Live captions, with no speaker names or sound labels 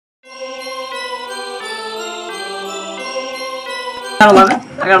got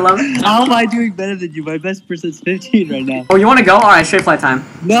 11. I got 11. How am I doing better than you? My best person's 15 right now. Oh, you want to go? All right, straight fly time.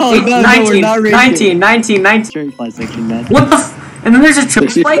 No, 8, no, 19, no, we're not racing. 19. Straight fly section, man. What the f? And then there's just triple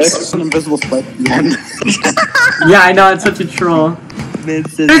spikes? An invisible spike again. Yeah, I know, it's such a troll. Man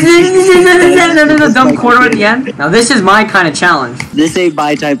says Dumb corridor at the end. Now this is my kind of challenge. this ain't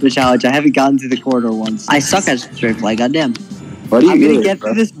my type of challenge. I haven't gotten through the corridor once. I suck at straight fly, goddamn. What are you I'm gonna doing, get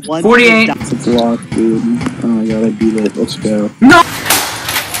bro? through this one. 48. It's locked, dude. Oh my god, I beat it. Let's go. No!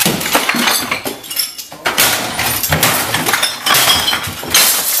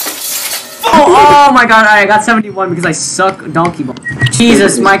 Oh my god, I got 71 because I suck Donkey Ball.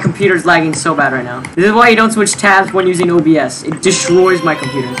 Jesus, my computer's lagging so bad right now. This is why you don't switch tabs when using OBS. It destroys my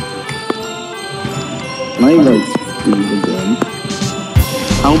computer. My like speed again.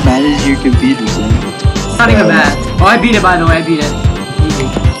 How bad is your computer, Sam? Not even bad. Oh, I beat it, by the way. I beat it. Easy.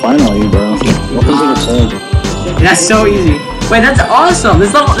 Finally, bro. What was it saying? That's so easy. Wait, that's awesome.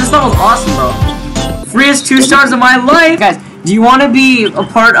 This level's awesome, bro. Freest 2 stars of my life. Guys, do you want to be a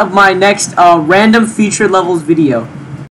part of my next random feature levels video?